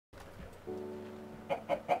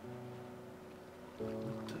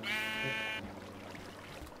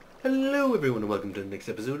Hello everyone and welcome to the next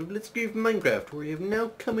episode of Let's Play Minecraft, where we have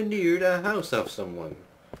now commandeered a house off someone.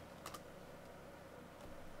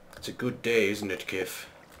 It's a good day, isn't it, Kif?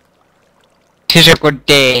 Tis a good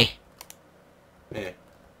day. Yeah.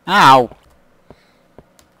 Ow!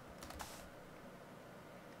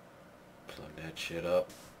 Plug that shit up.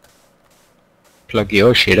 Plug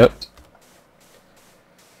your shit up.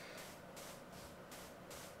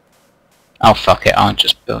 Oh fuck it, I'll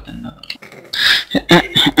just build another.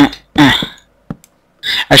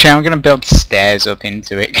 Actually, I'm gonna build stairs up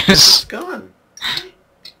into it, It's cause... gone.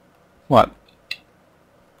 What?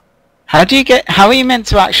 How are you meant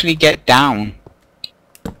to actually get down?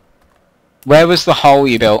 Where was the hole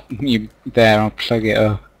you built? There, I'll plug it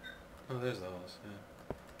up. Oh, there's the house,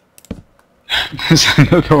 yeah. There's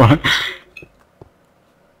another one.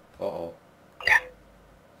 Uh-oh.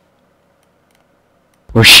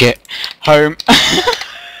 Oh shit. Home.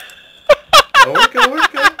 Go,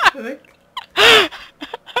 I think.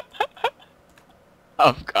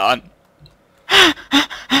 I've gone.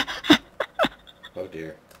 Oh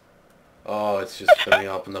dear. Oh, it's just filling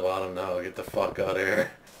up in the bottom now. Get the fuck out of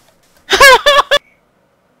here.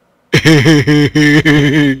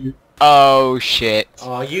 Oh shit.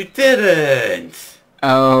 Oh, you didn't!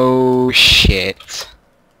 Oh shit.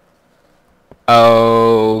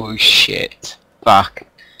 Oh shit. Fuck.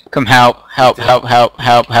 Come help. Help. Where'd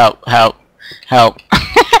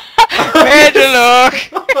you look?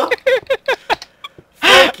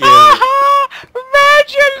 Fuck you. Where'd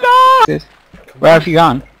you look? Where have you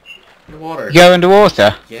gone? In the water. You go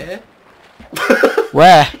underwater? Yeah?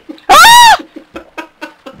 Where?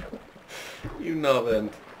 You nubbin.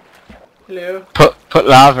 Hello? Put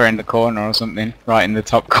lava in the corner or something. Right in the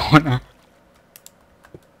top corner.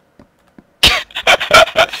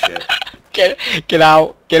 Oh, shit. Get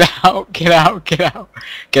out.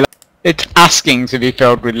 It's asking to be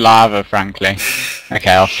filled with lava, frankly.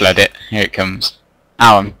 Okay, I'll flood it. Here it comes.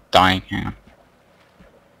 Ow, I'm dying. Hang on.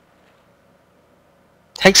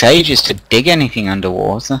 Takes ages to dig anything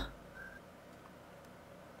underwater.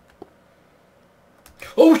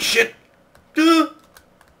 Oh shit!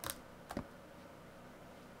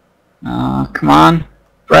 Oh, come on.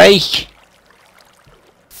 Break.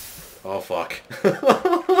 Oh fuck.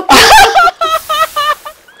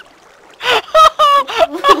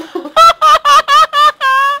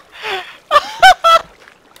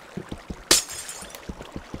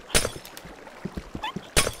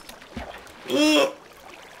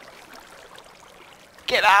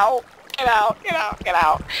 Get out.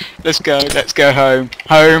 Let's go home.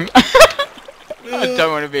 Home. I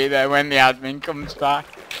don't want to be there when the admin comes back.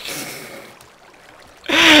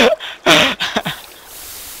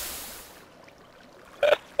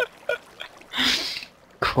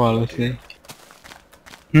 Quality.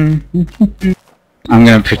 I'm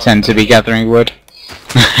gonna pretend to be gathering wood.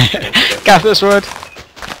 Gather wood.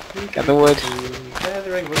 Gather wood.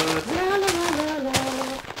 Gathering wood. La, la, la, la, la.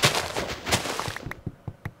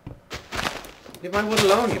 Leave my wood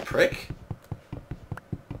alone, you prick.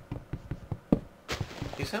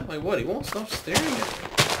 He's at my wood. He won't stop staring at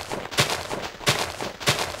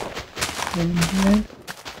me.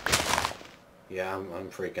 Yeah, I'm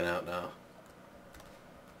freaking out now.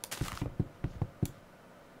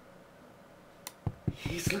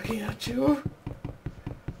 He's looking at you.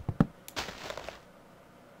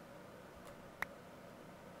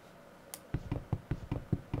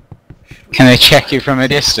 Can they check you from a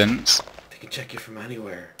distance? They can check you from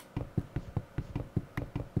anywhere.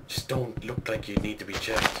 Just don't look like you need to be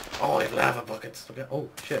checked. Oh, I have lava buckets. Okay. Oh,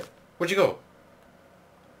 shit. Where'd you go?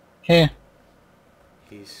 Here.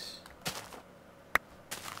 He's...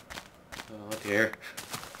 Oh, dear.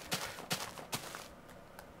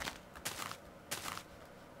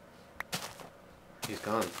 He's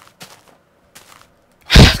gone.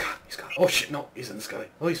 He's gone. He's gone. Oh, shit. No, he's in the sky.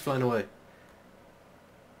 Oh, he's flying away.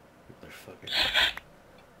 Motherfucker.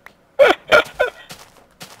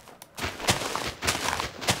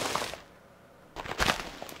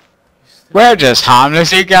 We're just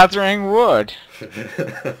harmlessly gathering wood.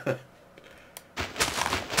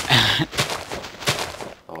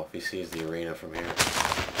 Oh, if he sees the arena from here.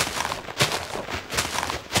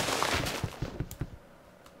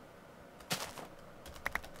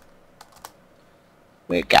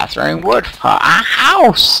 We're gathering wood for our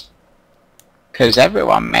house. Because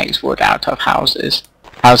everyone makes wood out of houses.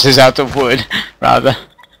 Houses out of wood, rather.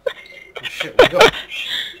 Oh shit, where'd he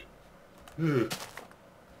go?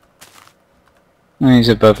 Oh, he's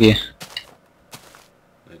above you.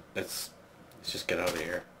 Let's just get out of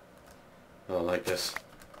here. I don't like this.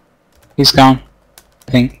 He's gone.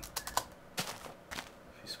 think.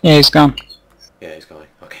 Yeah, he's gone. Yeah, he's going.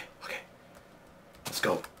 Okay, okay. Let's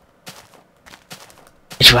go.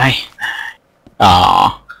 Which way?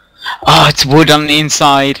 Ah. Oh, it's wood on the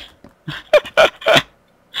inside.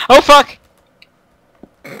 Oh fuck!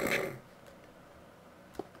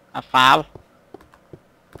 I fell.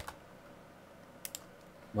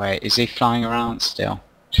 Wait, is he flying around still?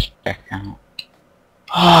 Just check out.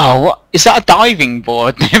 Oh, what? Is that a diving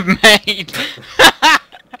board they've made?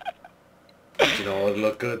 Do you know what would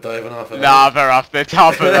look good diving off of that? Lava off the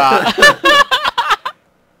top of that.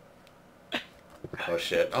 Oh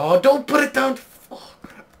shit. Oh, don't put it down! Oh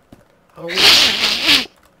crap. How are we...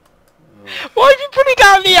 Why are you putting it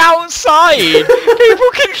on the outside?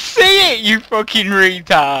 People can see it, you fucking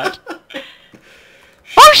retard.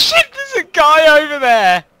 Oh shit, there's a guy over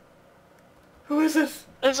there. Who is it?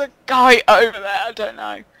 There's a guy over there, I don't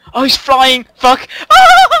know. Oh, he's flying, fuck.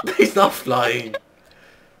 Ah! He's not flying.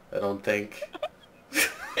 I don't think.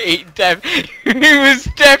 He was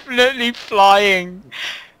definitely flying.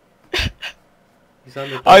 He's on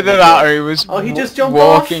the Either that or he was he just jumped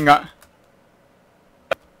walking off.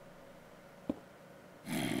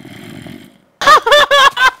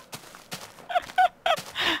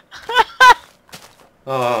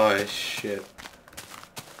 Oh shit.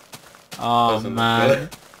 Oh Doesn't man.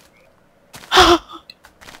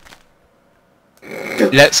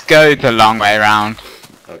 look Let's go the long way round.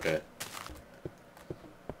 good. Okay.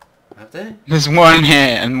 Have they? There's one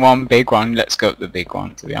here and one big one. Let's go up the big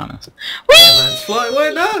one, to be honest. Man's fly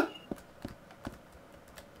away now!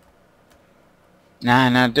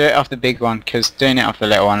 Nah, do it off the big one, because doing it off the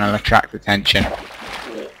little one will attract attention.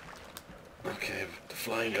 Okay, the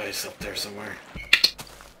flying guy's up there somewhere.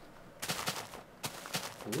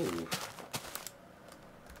 Ooh.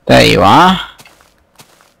 There you are.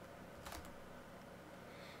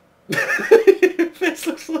 Your face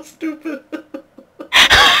looks so stupid.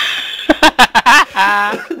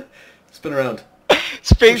 Spin around.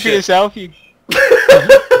 Speak for yourself, you...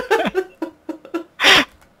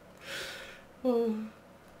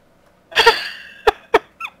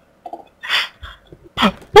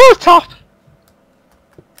 Oh, top!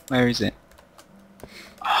 Where is it?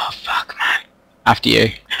 Oh, fuck, man. After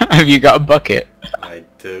you. Have you got a bucket? I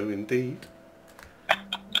do indeed.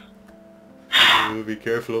 Oh, be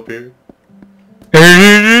careful up here.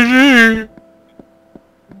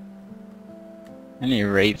 Any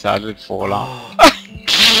retard would fall off.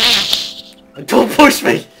 Don't push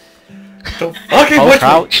me! Don't fucking Oh, push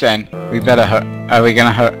crouch me! then. We better are we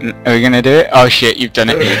gonna do it? Oh shit, you've done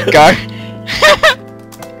it. Go!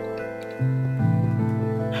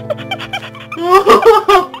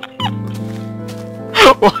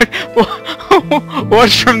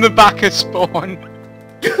 Watch from the back of spawn.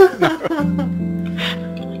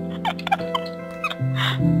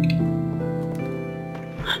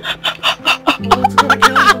 What's gonna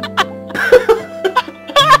kill him?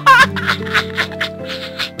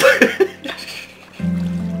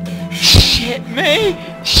 Shit me!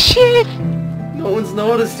 Shit! No one's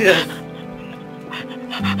noticed yet.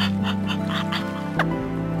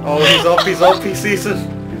 Oh, he's up, he sees it.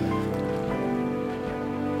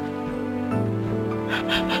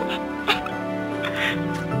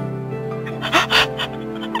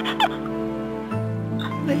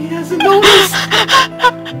 He hasn't noticed!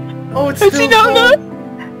 Oh, it's Has still he not full. looked?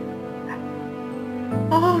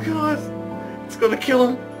 Oh god! It's gonna kill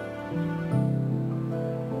him!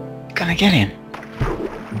 Gonna get him.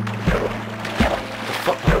 The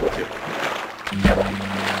fuck?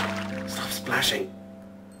 Stop splashing!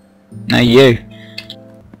 No, you.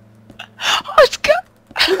 Oh, it's got...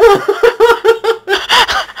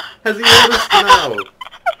 Has he noticed now?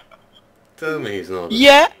 Tell me he's noticed.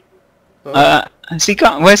 Yeah. Oh, Has he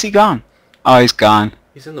gone? Where's he gone? Oh, he's gone.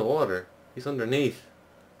 he's in the water. He's underneath.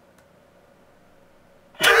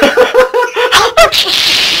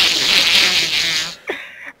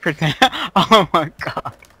 Pretend. Oh my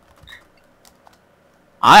god.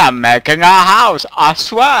 I am making a house, I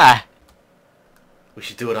swear. We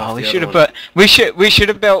should do it off Oh, the we other should have one. put. We should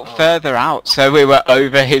have built further out, so we were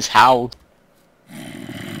over his house.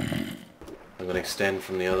 I'm gonna extend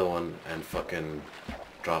from the other one and fucking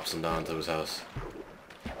drop some down to his house.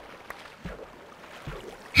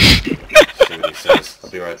 See what he says. I'll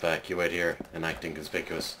be right back. You wait here and act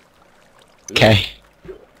inconspicuous. Okay.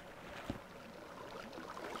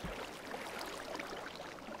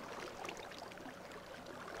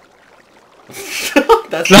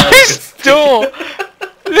 That's Look not at his door!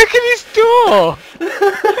 Look at his door!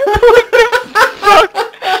 What the fuck?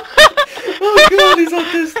 Oh god, he's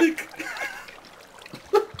autistic!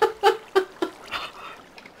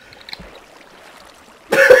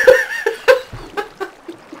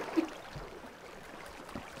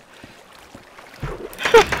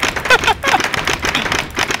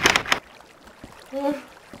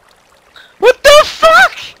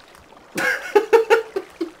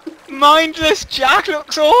 mindless Jack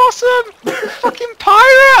looks awesome! Fucking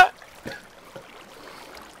pirate!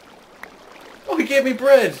 Oh, he gave me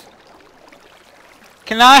bread!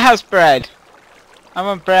 Can I have bread? I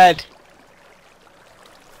want bread.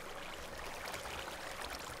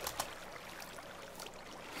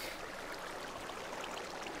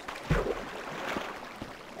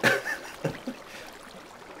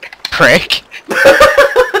 Prick.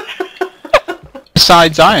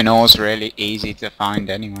 Besides, iron ore's really easy to find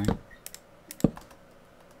anyway.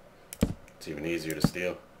 It's even easier to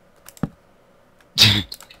steal.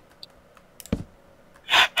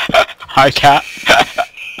 Hi, cat.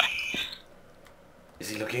 Is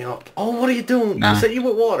he looking up? Oh, what are you doing? No. Is that you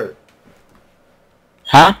with water?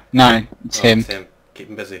 Huh? No, it's him. It's him. Keep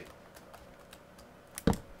him busy.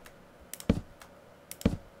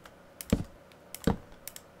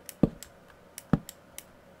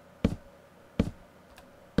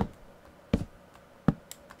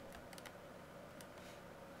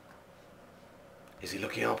 Is he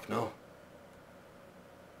looking up? No.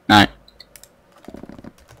 No.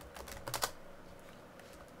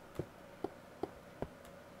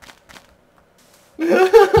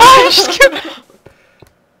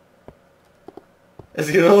 Has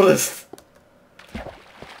he noticed?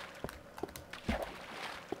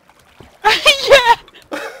 Yeah!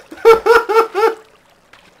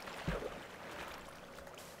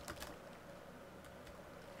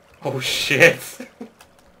 Oh shit!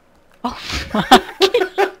 Oh, fuck.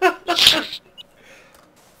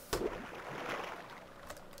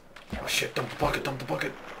 Oh shit, dump the bucket, dump the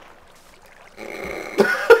bucket!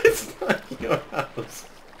 It's not your house.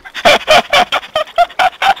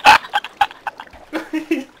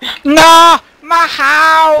 No! My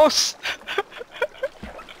house!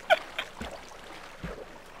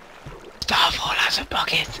 Starfall has a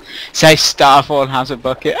bucket. Say Starfall has a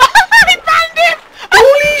bucket. I found him!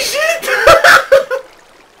 Holy shit!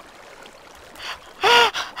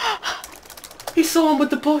 He saw him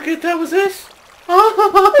with the bucket, that was it?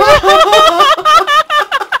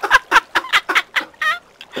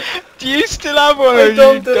 Do you still have one? I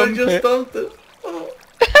dumped it, I just dumped it. Oh.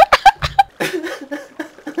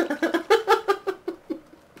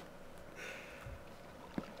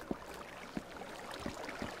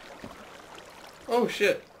 Oh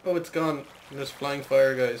shit. Oh, it's gone. There's flying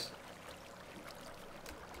fire, guys.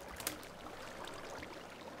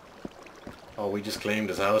 Oh, we just claimed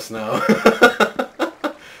his house now.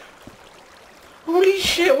 Holy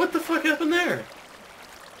shit, what the fuck happened there?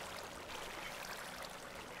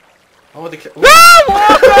 Oh, they...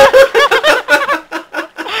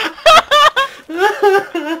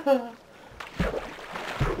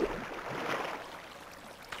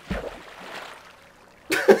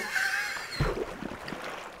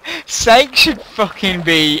 Sake should fucking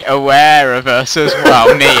be aware of us as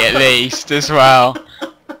well, me at least, as well.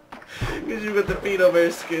 Because you got the peanut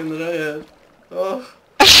bear skin that I had. Oh.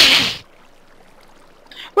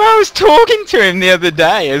 Well, I was talking to him the other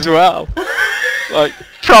day as well. Like,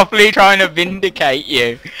 properly trying to vindicate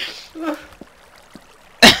you.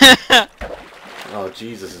 Oh,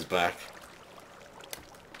 Jesus is back.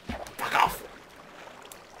 Fuck off!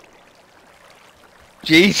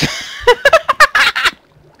 Jesus.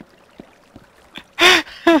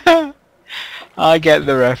 I get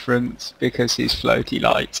the reference because he's floaty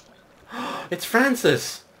light. It's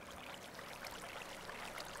Francis!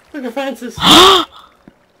 Look at Francis!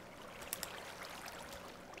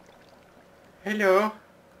 Hello?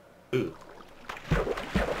 Ooh.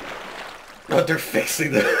 Oh, they're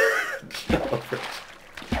fixing the...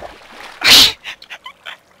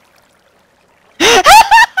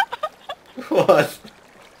 What?